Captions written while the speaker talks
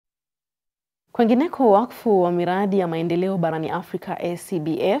Kwengineko, wakfu wa miradi ya maendeleo barani Afrika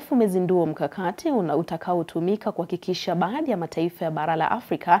ACBF umezindua mkakati utakaotumika kuhakikisha baadhi ya mataifa ya bara la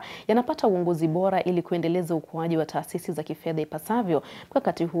Afrika yanapata uongozi bora ili kuendeleza ukuaji wa taasisi za kifedha ipasavyo.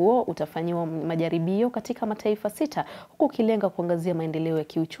 Mkakati huo utafanyiwa majaribio katika mataifa 6 huku ukilenga kuangazia maendeleo ya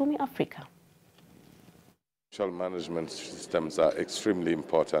kiuchumi Afrika. Social management systems are extremely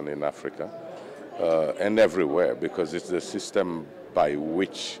important in Africa and everywhere, because it's the system by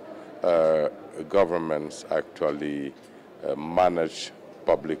which governments actually manage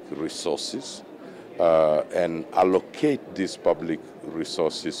public resources and allocate these public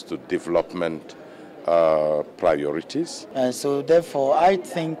resources to development priorities. So therefore, I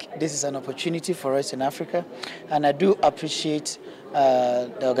think this is an opportunity for us in Africa, and I do appreciate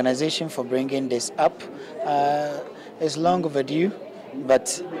the organization for bringing this up. It's long overdue,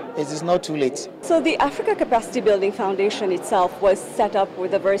 but it is not too late. So the Africa Capacity Building Foundation itself was set up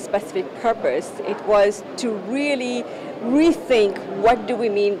with a very specific purpose. It was to really rethink what do we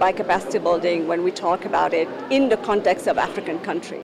mean by capacity building when we talk about it in the context of African countries.